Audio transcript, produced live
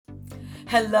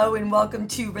Hello and welcome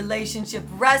to Relationship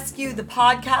Rescue, the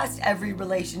podcast. Every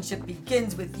relationship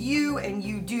begins with you, and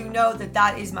you do know that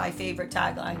that is my favorite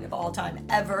tagline of all time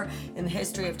ever in the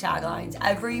history of taglines.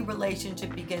 Every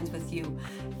relationship begins with you,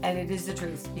 and it is the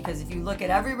truth, because if you look at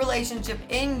every relationship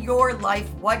in your life,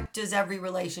 what does every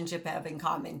relationship have in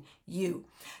common? You.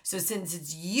 So since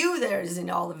it's you that is in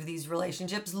all of these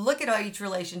relationships, look at each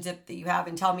relationship that you have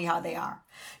and tell me how they are.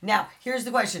 Now, here's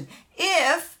the question.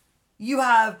 If you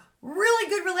have really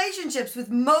good relationships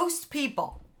with most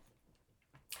people,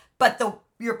 but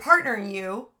your partner and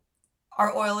you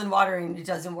are oil and water and it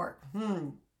doesn't work.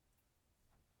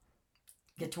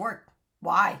 Get to work.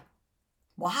 Why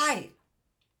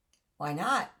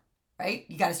not? Right?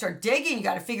 You got to start digging. You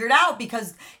got to figure it out,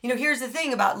 because here's the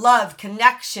thing about love,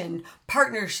 connection,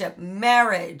 partnership,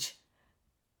 marriage.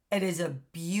 It is a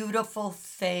beautiful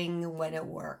thing when it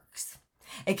works.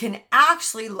 It can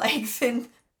actually lengthen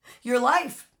your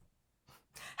life.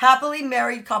 Happily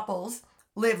married couples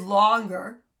live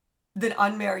longer than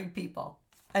unmarried people,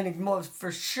 and most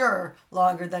for sure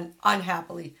longer than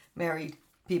unhappily married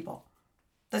people.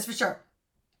 That's for sure.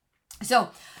 So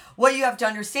what you have to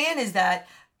understand is that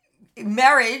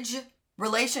marriage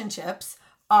relationships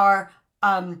are,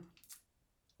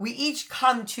 we each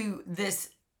come to this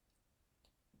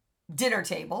dinner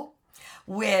table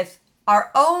with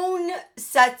our own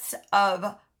sets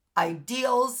of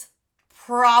ideals,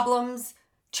 problems,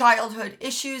 childhood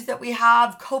issues that we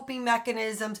have, coping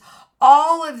mechanisms,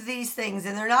 all of these things,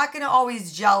 and they're not going to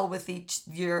always gel with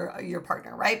your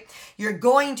partner, right? You're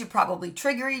going to probably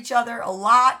trigger each other a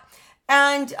lot,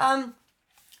 and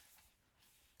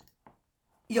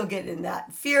you'll get in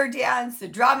that fear dance, the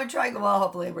drama triangle. Well,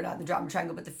 hopefully we're not in the drama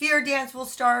triangle, but the fear dance will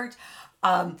start.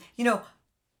 The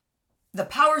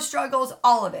power struggles,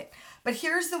 all of it. But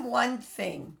here's the one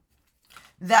thing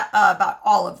that about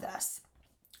all of this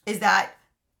is that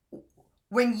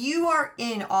when you are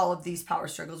in all of these power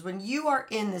struggles, when you are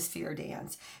in this fear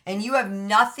dance and you have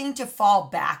nothing to fall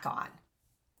back on,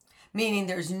 meaning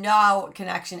there's no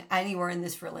connection anywhere in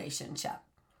this relationship,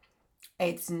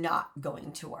 it's not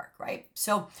going to work, right?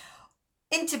 So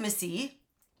intimacy,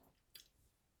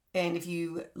 and if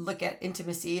you look at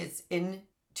intimacy, it's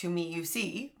into me you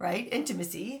see, right?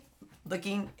 Intimacy,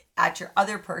 looking at your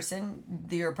other person,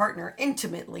 your partner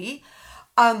intimately,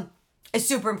 is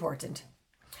super important.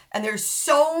 And there's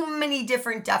so many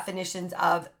different definitions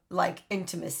of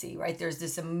intimacy, right? There's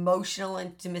this emotional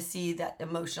intimacy, that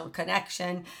emotional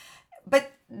connection,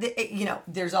 but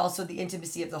there's also the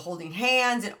intimacy of the holding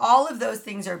hands, and all of those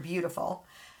things are beautiful.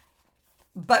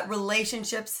 But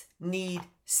relationships need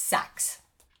sex,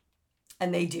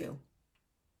 and they do.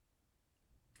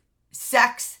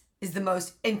 Sex is the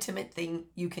most intimate thing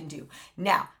you can do.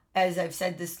 Now, as I've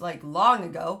said this long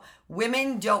ago,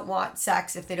 women don't want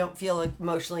sex if they don't feel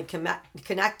emotionally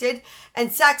connected, and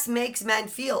sex makes men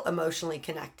feel emotionally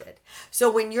connected.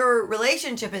 So when your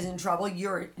relationship is in trouble,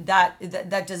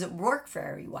 that doesn't work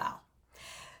very well.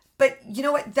 But you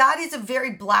know what? That is a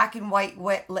very black and white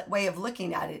way of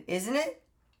looking at it, isn't it?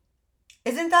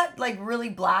 Isn't that really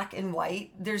black and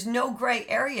white? There's no gray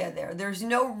area there. There's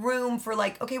no room for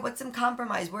okay, what's some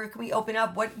compromise? Where can we open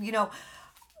up?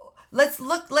 Let's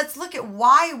look at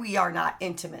why we are not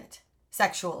intimate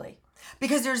sexually,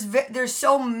 because there's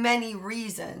so many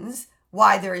reasons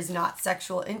why there is not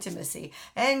sexual intimacy.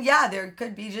 And yeah, there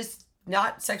could be just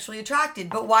not sexually attracted,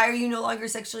 but why are you no longer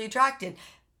sexually attracted?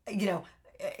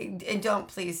 And don't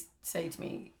please say to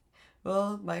me,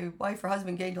 well, my wife or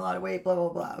husband gained a lot of weight, blah, blah,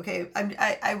 blah. Okay,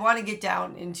 I want to get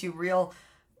down into real,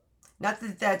 not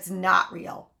that that's not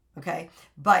real. Okay,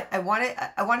 but I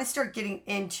want to start getting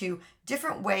into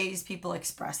different ways people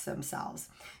express themselves.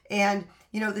 And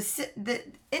the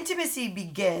intimacy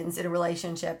begins in a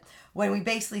relationship when we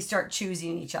basically start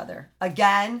choosing each other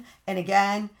again and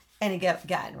again and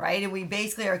again, right? And we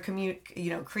basically are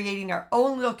creating our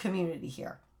own little community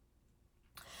here.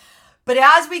 But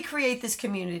as we create this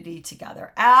community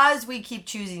together, as we keep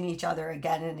choosing each other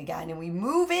again and again, and we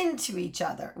move into each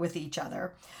other with each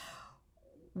other,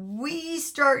 we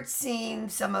start seeing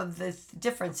some of the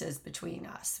differences between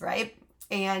us, right?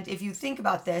 And if you think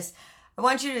about this, I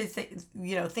want you to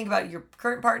think about your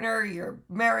current partner, your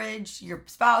marriage, your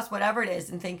spouse, whatever it is,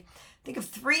 and think of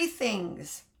 3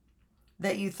 things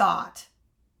that you thought,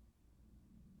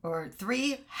 or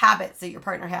 3 habits that your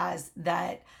partner has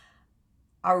that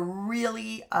are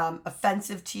really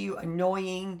offensive to you,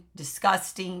 annoying,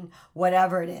 disgusting,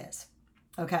 whatever it is.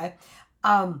 Okay?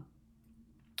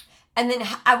 And then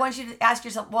I want you to ask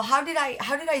yourself, well, how did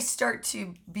I start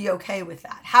to be okay with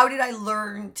that? How did I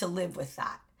learn to live with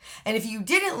that? And if you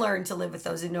didn't learn to live with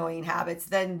those annoying habits,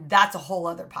 then that's a whole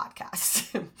other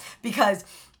podcast. Because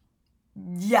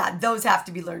yeah, those have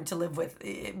to be learned to live with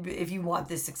if you want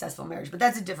this successful marriage. But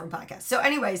that's a different podcast. So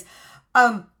anyways,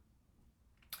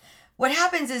 what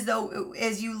happens is, though,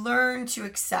 as you learn to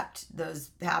accept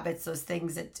those habits, those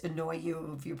things that annoy you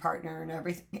of your partner and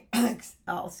everything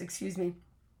else,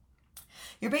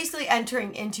 you're basically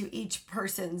entering into each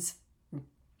person's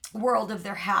world of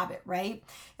their habit, right?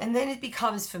 And then it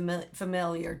becomes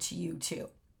familiar to you too.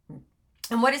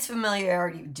 And what does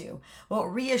familiarity do? Well, it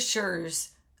reassures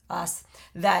us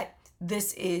that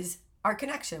this is our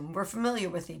connection. We're familiar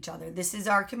with each other. This is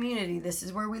our community. This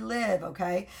is where we live,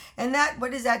 okay? And that,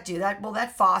 what does that do?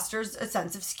 That fosters a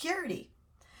sense of security.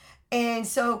 And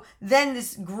so then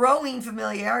this growing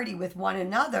familiarity with one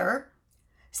another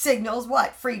signals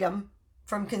what? Freedom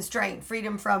from constraint,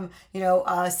 freedom from,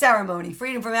 ceremony,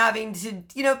 freedom from having to,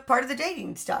 part of the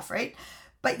dating stuff, right?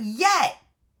 But yet,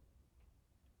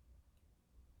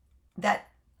 that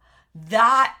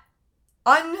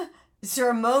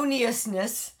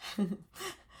unceremoniousness,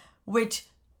 which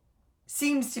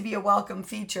seems to be a welcome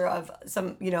feature of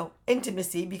some,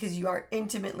 intimacy, because you are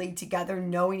intimately together,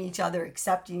 knowing each other,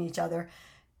 accepting each other.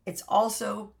 It's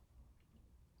also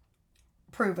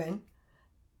proven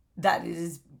that it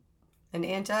is an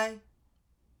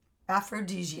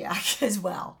anti-aphrodisiac as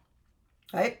well,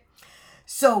 right?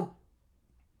 So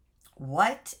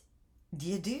what do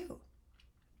you do,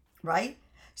 right?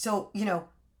 So,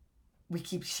 we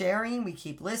keep sharing, we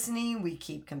keep listening, we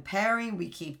keep comparing, we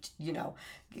keep,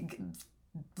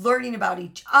 learning about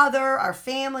each other, our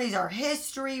families, our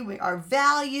history, our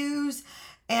values,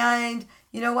 and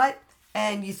you know what?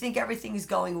 And you think everything is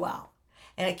going well.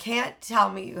 And I can't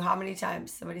tell you how many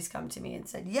times somebody's come to me and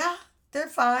said, yeah, they're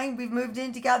fine. We've moved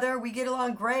in together. We get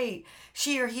along great.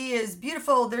 She or he is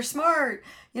beautiful. They're smart.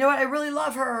 You know what? I really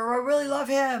love her, or I really love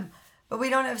him, but we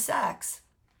don't have sex.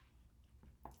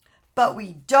 But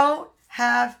we don't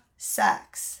have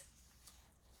sex.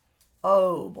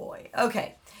 Oh boy.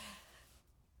 Okay.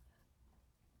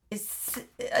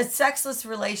 A sexless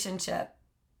relationship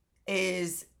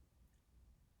is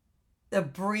the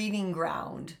breeding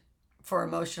ground for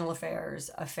emotional affairs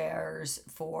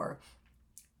for,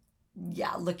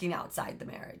 looking outside the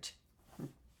marriage.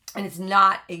 And it's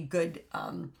not a good,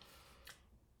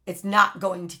 it's not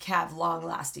going to have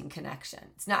long-lasting connection.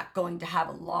 It's not going to have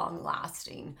a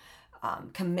long-lasting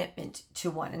commitment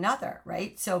to one another,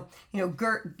 right? So,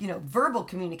 verbal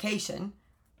communication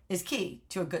is key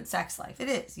to a good sex life. It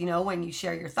is, when you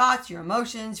share your thoughts, your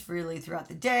emotions freely throughout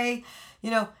the day,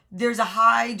 there's a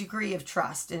high degree of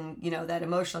trust and, that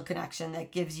emotional connection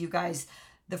that gives you guys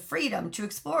the freedom to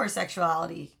explore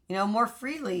sexuality, more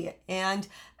freely.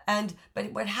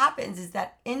 But what happens is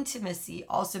that intimacy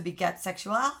also begets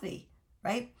sexuality,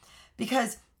 right?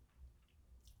 Because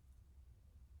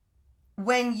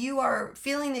when you are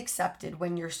feeling accepted,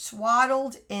 when you're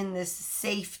swaddled in this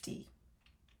safety,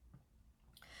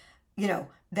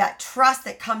 that trust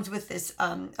that comes with this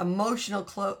emotional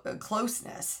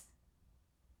closeness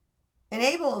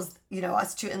enables,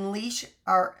 us to unleash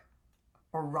our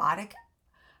erotic,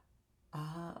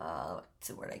 what's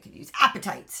the word I could use?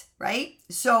 Appetites, right?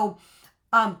 So,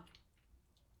 but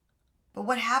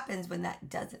what happens when that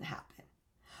doesn't happen?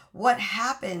 What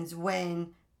happens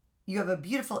when you have a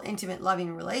beautiful, intimate,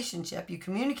 loving relationship, you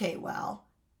communicate well,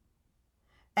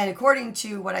 and according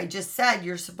to what I just said,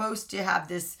 you're supposed to have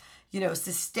this,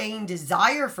 sustained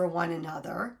desire for one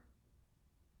another,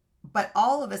 but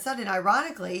all of a sudden,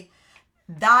 ironically,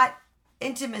 that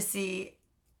intimacy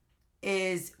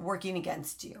is working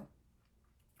against you,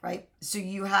 right? So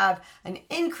you have an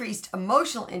increased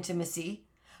emotional intimacy,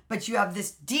 but you have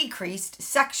this decreased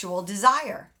sexual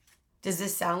desire. Does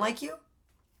this sound like you?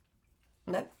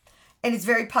 No. And it's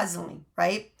very puzzling,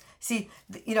 right? See,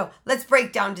 let's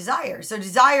break down desire. So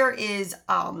desire is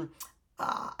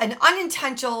an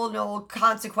unintentional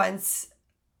consequence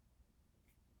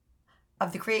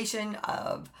of the creation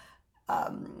of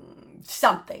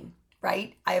something,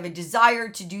 right? I have a desire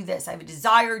to do this. I have a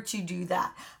desire to do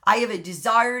that. I have a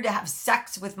desire to have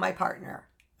sex with my partner,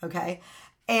 okay?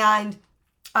 And,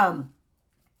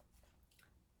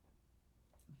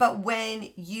 but when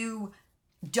you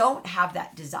don't have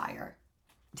that desire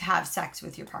to have sex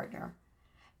with your partner,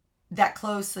 that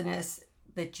closeness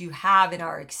that you have in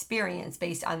our experience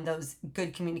based on those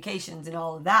good communications and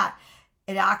all of that,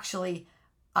 it actually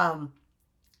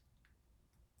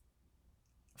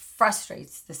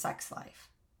frustrates the sex life,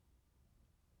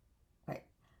 right?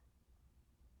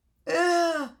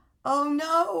 Oh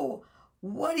no,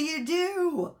 what do you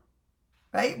do,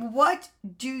 right? What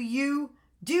do you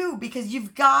do? Because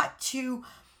you've got to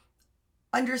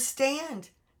understand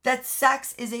that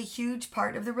sex is a huge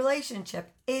part of the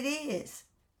relationship. It is.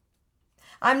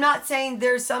 I'm not saying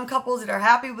there's some couples that are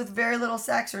happy with very little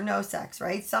sex or no sex,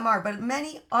 right? Some are, but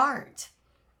many aren't.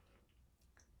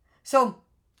 So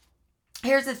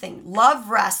here's the thing. Love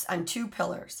rests on two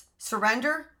pillars: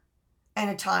 surrender and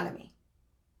autonomy.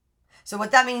 So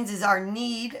what that means is our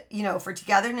need, for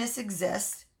togetherness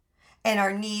exists, and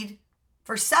our need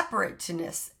for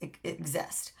separateness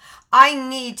exists. I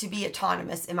need to be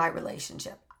autonomous in my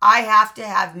relationship. I have to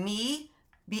have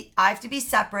I have to be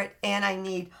separate, and I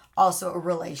need also a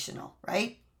relational,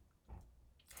 right?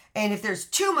 And if there's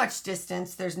too much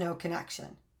distance, there's no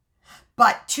connection.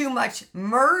 But too much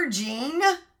merging,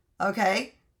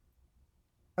 okay,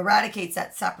 eradicates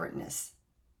that separateness.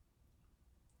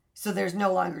 So there's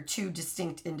no longer two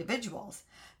distinct individuals.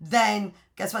 Then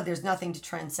guess what? There's nothing to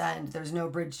transcend. There's no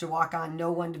bridge to walk on,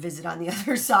 no one to visit on the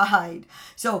other side.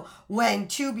 So when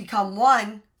two become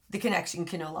one, the connection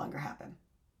can no longer happen.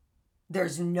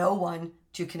 There's no one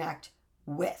to connect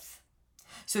with.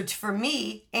 So for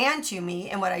me, and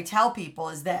what I tell people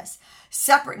is this: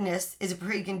 separateness is a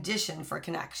precondition for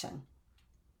connection.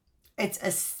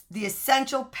 It's the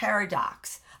essential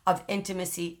paradox of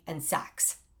intimacy and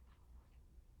sex.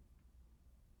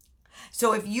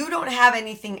 So if you don't have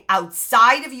anything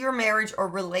outside of your marriage or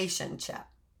relationship,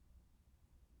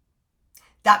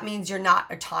 that means you're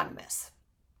not autonomous.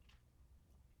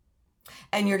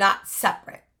 And you're not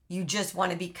separate. You just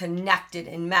want to be connected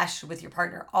and meshed with your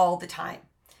partner all the time.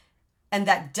 And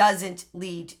that doesn't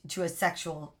lead to a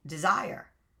sexual desire,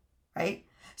 right?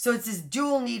 So it's this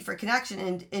dual need for connection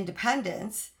and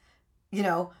independence,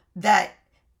 that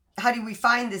how do we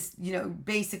find this,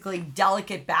 basically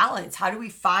delicate balance? How do we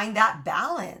find that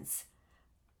balance?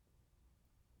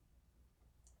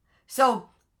 So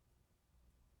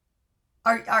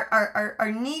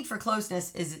our need for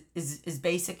closeness is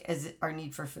basic as our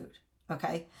need for food,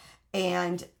 okay?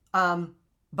 And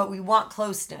but we want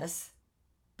closeness,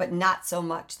 but not so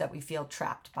much that we feel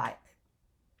trapped by it.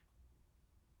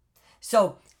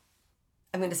 So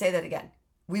I'm going to say that again.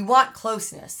 We want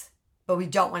closeness, but we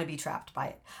don't want to be trapped by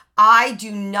it. I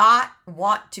do not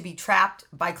want to be trapped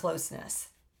by closeness,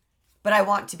 but I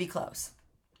want to be close.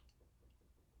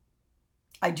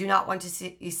 I do not want to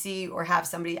see or have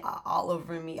somebody all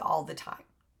over me all the time.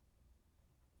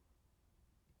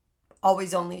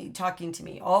 Always only talking to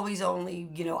me, always only,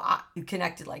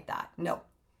 connected like that. No.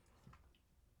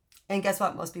 And guess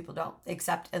what? Most people don't,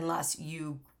 except unless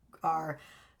you are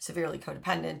severely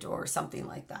codependent or something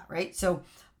like that, right? So,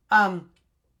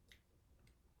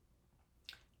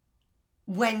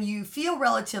 when you feel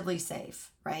relatively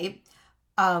safe, right?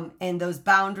 And those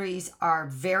boundaries are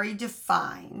very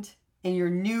defined and you're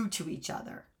new to each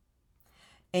other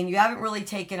and you haven't really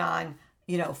taken on,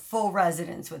 full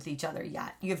residence with each other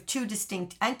yet. You have two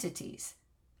distinct entities.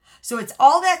 So it's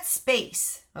all that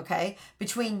space, okay,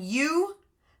 between you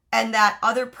and that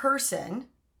other person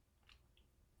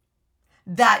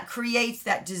that creates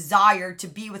that desire to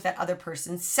be with that other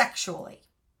person sexually.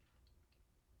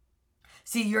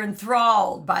 See, you're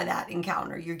enthralled by that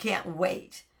encounter. You can't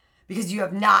wait because you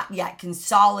have not yet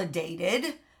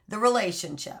consolidated the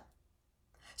relationship.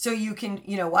 So you can,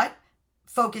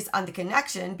 focus on the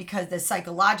connection because the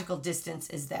psychological distance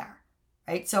is there,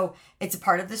 right? So it's a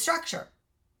part of the structure.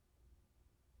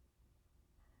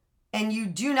 And you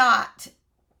do not,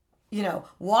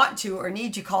 want to or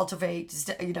need to cultivate,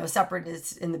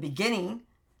 separateness in the beginning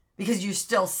because you're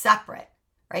still separate,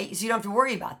 right? So you don't have to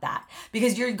worry about that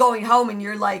because you're going home and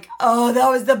you're like, oh, that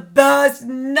was the best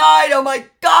night. Oh my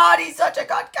God, he's such a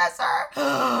good kisser.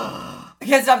 I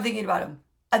can't stop thinking about him.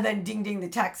 And then ding, ding, the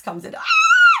text comes in.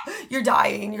 You're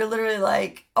dying. You're literally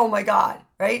like, oh my God,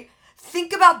 right?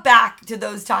 Think about back to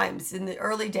those times in the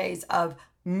early days of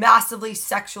massively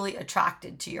sexually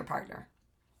attracted to your partner.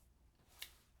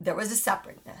 There was a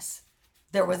separateness.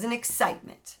 There was an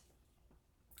excitement,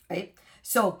 right?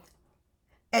 So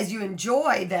as you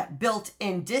enjoy that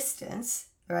built-in distance,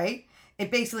 right,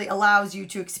 it basically allows you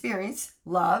to experience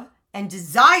love and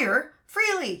desire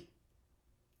freely,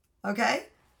 okay?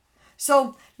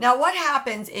 So now what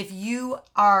happens if you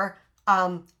are,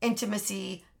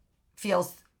 intimacy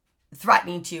feels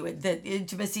threatening to you? The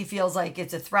intimacy feels like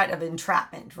it's a threat of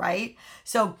entrapment, right?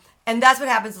 So, and that's what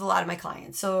happens with a lot of my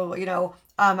clients. So,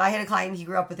 I had a client, he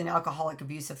grew up with an alcoholic,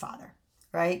 abusive father,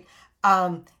 right?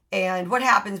 And what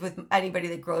happens with anybody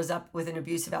that grows up with an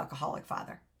abusive alcoholic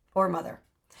father or mother?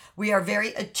 We are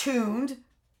very attuned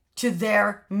to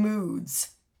their moods,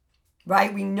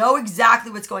 right? We know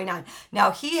exactly what's going on.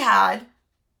 Now, he had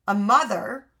a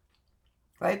mother,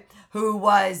 right, who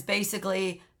was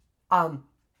basically,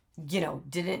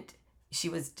 didn't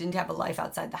didn't have a life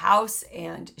outside the house,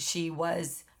 and she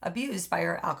was abused by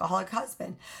her alcoholic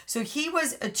husband. So he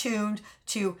was attuned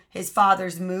to his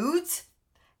father's moods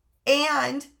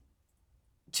and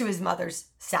to his mother's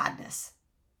sadness.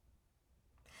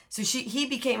 So he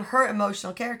became her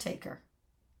emotional caretaker,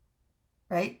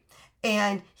 right?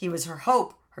 And he was her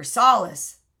hope, her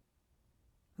solace.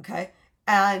 Okay.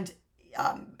 And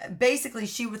basically,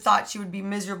 she thought she would be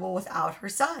miserable without her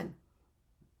son.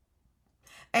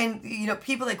 And,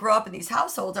 people that grow up in these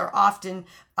households are often,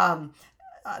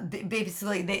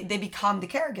 basically, they become the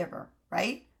caregiver,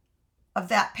 right, of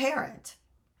that parent.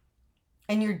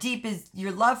 And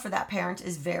your love for that parent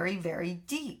is very, very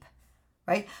deep,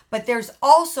 right? But there's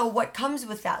also what comes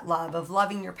with that love of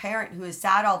loving your parent who is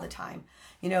sad all the time,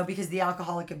 because the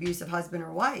alcoholic, abusive husband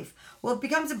or wife. Well, it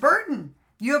becomes a burden.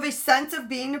 You have a sense of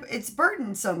it's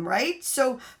burdensome, right?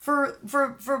 So for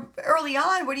early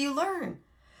on, what do you learn?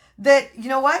 That,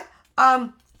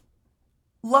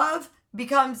 love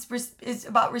is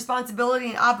about responsibility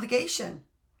and obligation.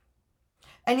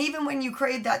 And even when you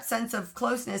crave that sense of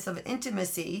closeness, of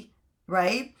intimacy,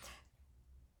 right,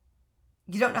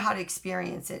 you don't know how to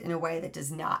experience it in a way that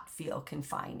does not feel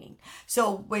confining.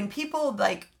 So when people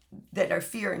that are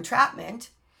fear entrapment,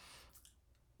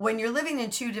 when you're living in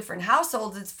two different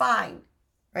households, it's fine,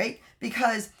 right?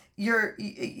 Because you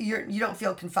don't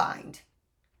feel confined.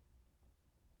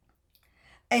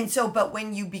 And so, but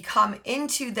when you become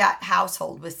into that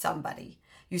household with somebody,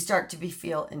 you start to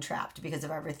feel entrapped because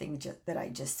of everything that I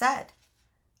just said.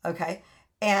 Okay.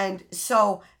 And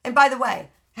so, and by the way,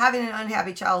 having an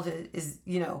unhappy childhood is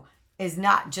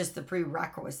not just the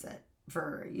prerequisite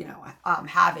for,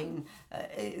 having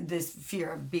this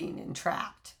fear of being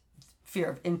entrapped, fear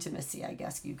of intimacy, I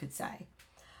guess you could say.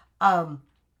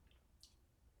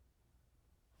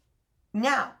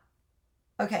 Now,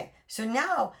 okay. So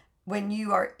now when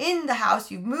you are in the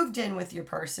house, you've moved in with your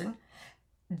person,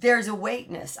 there's a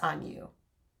weightness on you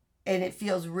and it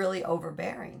feels really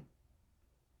overbearing.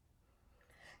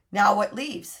 Now what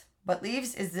leaves? What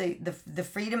leaves is the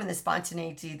freedom and the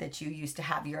spontaneity that you used to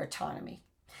have, your autonomy.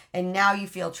 And now you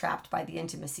feel trapped by the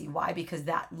intimacy. Why? Because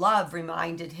that love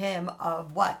reminded him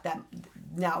of what? That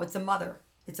now it's a mother.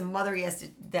 It's a mother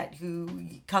who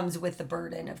comes with the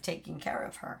burden of taking care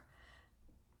of her.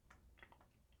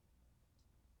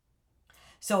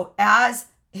 So as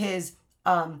his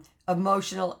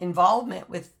emotional involvement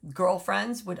with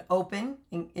girlfriends would open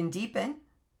and deepen,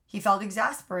 he felt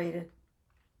exasperated.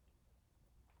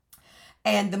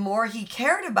 And the more he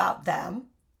cared about them,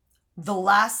 the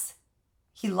less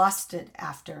he lusted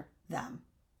after them.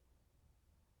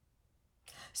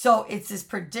 So it's this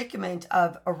predicament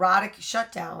of erotic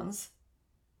shutdowns.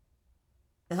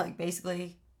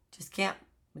 Basically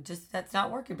that's not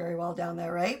working very well down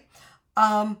there, right?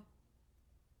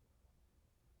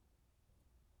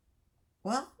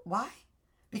 Well, why?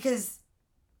 Because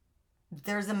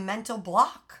there's a mental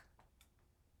block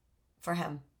for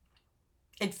him.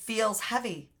 It feels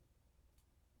heavy.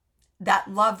 That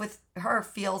love with her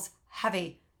feels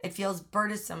heavy. It feels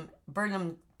burdensome.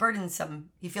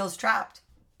 He feels trapped.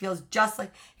 Feels just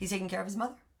like he's taking care of his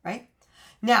mother, right?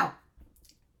 Now,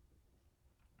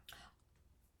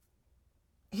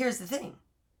 here's the thing.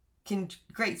 Can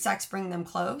great sex bring them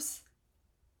close?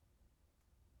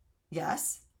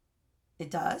 Yes, it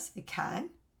does. It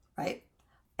can, right?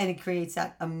 And it creates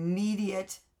that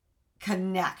immediate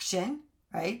connection,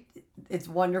 right? It's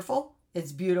wonderful.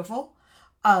 It's beautiful.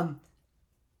 But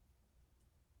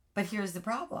here's the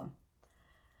problem.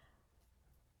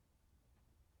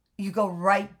 You go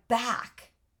right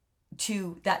back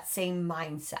to that same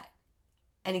mindset.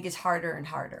 And it gets harder and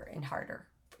harder and harder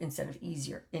instead of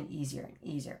easier and easier and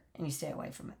easier. And you stay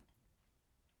away from it.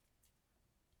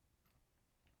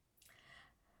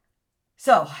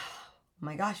 So, oh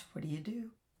my gosh, what do you do?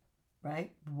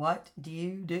 Right? What do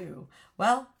you do?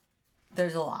 Well,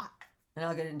 there's a lot. And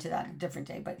I'll get into that a different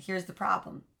day. But here's the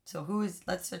problem. So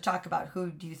let's talk about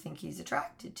who do you think he's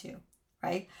attracted to,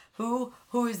 right? Who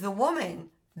is the woman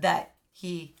that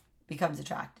he becomes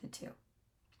attracted to?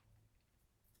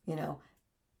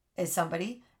 Is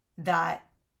somebody that,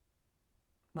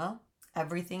 well,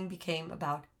 everything became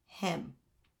about him.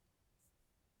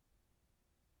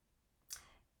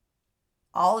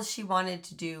 All she wanted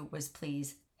to do was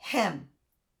please him.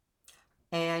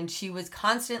 And she was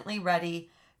constantly ready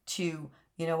to,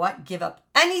 give up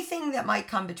anything that might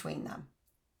come between them.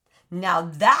 Now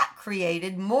that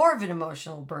created more of an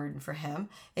emotional burden for him.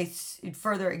 It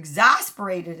further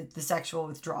exasperated the sexual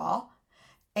withdrawal.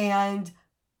 And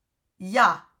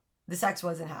yeah, the sex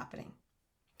wasn't happening.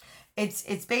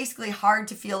 It's basically hard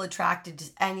to feel attracted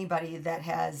to anybody that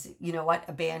has,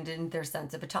 abandoned their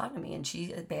sense of autonomy, and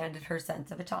she abandoned her sense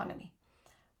of autonomy.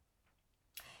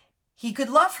 He could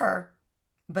love her,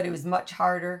 but it was much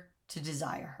harder to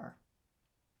desire her.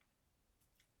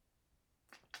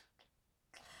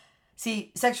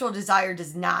 See, sexual desire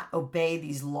does not obey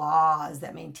these laws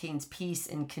that maintains peace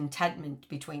and contentment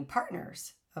between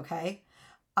partners, okay?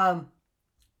 A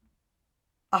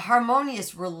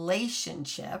harmonious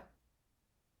relationship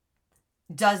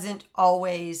doesn't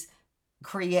always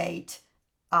create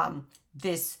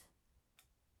this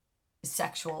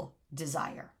sexual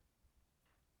desire.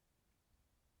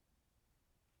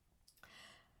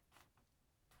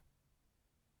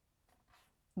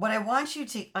 What I want you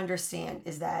to understand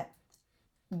is that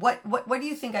what do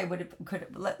you think I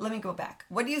let me go back.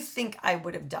 What do you think I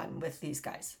would have done with these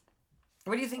guys?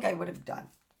 What do you think I would have done?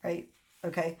 Right?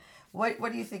 Okay. What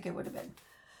do you think it would have been?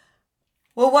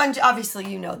 Well, one, obviously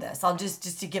you know this. I'll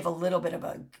just to give a little bit of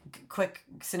a quick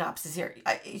synopsis here.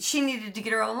 She needed to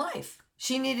get her own life.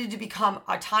 She needed to become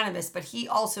autonomous, but he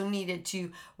also needed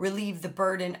to relieve the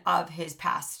burden of his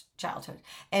past childhood.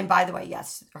 And by the way,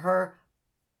 yes,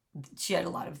 she had a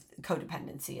lot of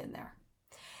codependency in there.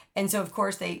 And so, of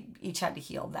course, they each had to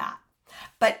heal that.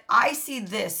 But I see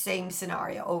this same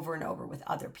scenario over and over with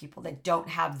other people that don't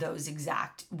have those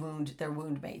exact their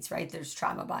wound mates, right? There's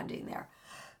trauma bonding there.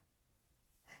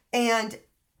 And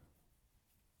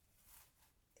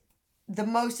the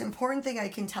most important thing I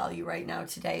can tell you right now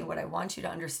today, what I want you to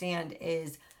understand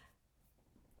is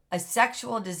a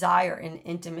sexual desire and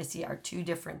intimacy are two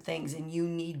different things, and you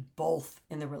need both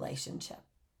in the relationship.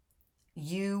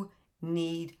 You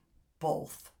need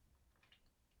both.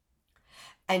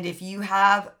 And if you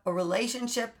have a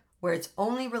relationship where it's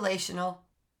only relational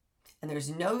and there's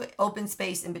no open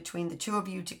space in between the two of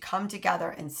you to come together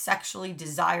and sexually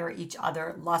desire each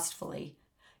other lustfully,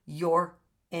 you're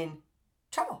in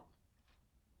trouble.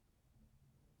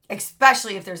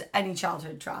 Especially if there's any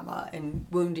childhood trauma and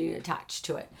wounding attached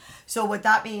to it. So what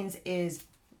that means is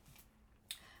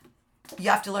you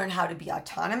have to learn how to be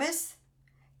autonomous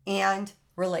and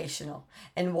relational.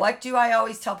 And what do I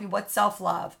always tell people? What's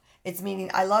self-love? It's meaning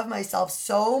I love myself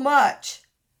so much.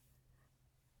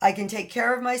 I can take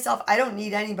care of myself. I don't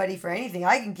need anybody for anything.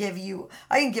 I can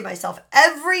give myself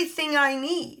everything I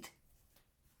need.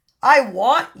 I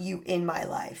want you in my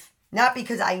life. Not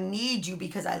because I need you,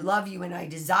 because I love you and I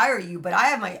desire you, but I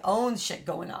have my own shit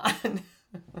going on.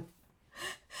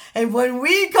 And when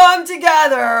we come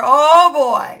together, oh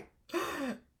boy,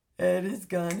 it is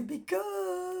going to be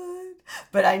good.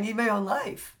 But I need my own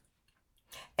life.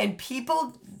 And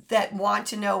people that want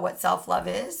to know what self-love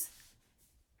is,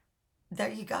 there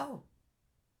you go.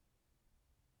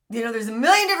 There's a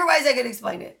million different ways I could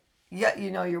explain it. You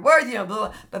know your worth, blah,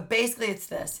 blah. But basically it's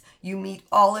this. You meet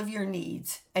all of your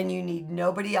needs and you need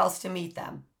nobody else to meet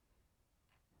them.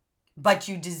 But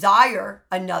you desire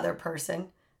another person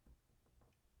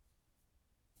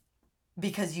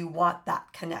because you want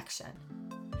that connection.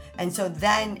 And so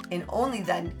then, and only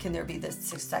then, can there be this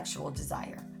sexual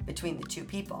desire between the two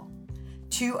people.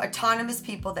 Two autonomous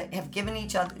people that have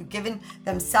given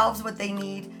themselves what they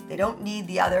need. They don't need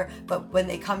the other, but when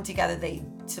they come together, they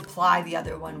supply the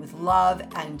other one with love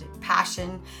and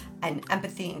passion and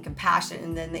empathy and compassion,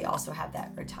 and then they also have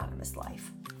that autonomous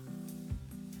life.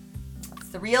 That's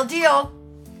the real deal.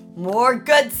 More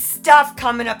good stuff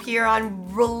coming up here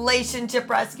on Relationship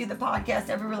Rescue, the podcast.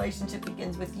 Every relationship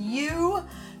begins with you.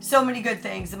 So many good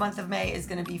things. The month of May is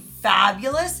going to be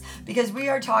fabulous because we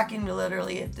are talking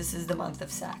literally, this is the month of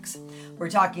sex. We're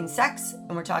talking sex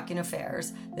and we're talking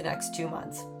affairs the next 2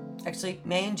 months. Actually,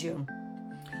 May and June.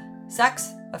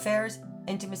 Sex, affairs,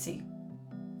 intimacy.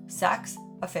 Sex,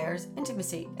 affairs,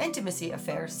 intimacy. Intimacy,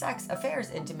 affairs, sex,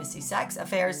 affairs, intimacy. Sex,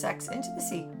 affairs, sex,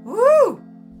 intimacy. Woo!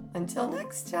 Until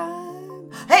next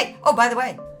time. Hey, oh, by the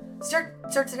way, start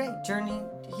today.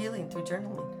 Healing through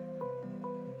journaling.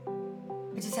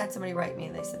 I just had somebody write me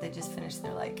and they said they just finished and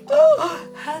they're like, oh,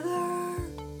 Heather,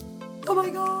 oh my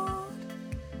God.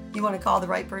 You want to call the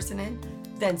right person in?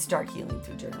 Then start healing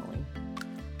through journaling.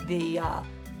 The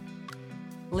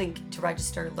link to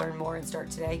register, learn more, and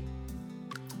start today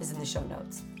is in the show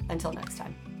notes. Until next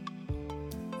time.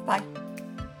 Bye.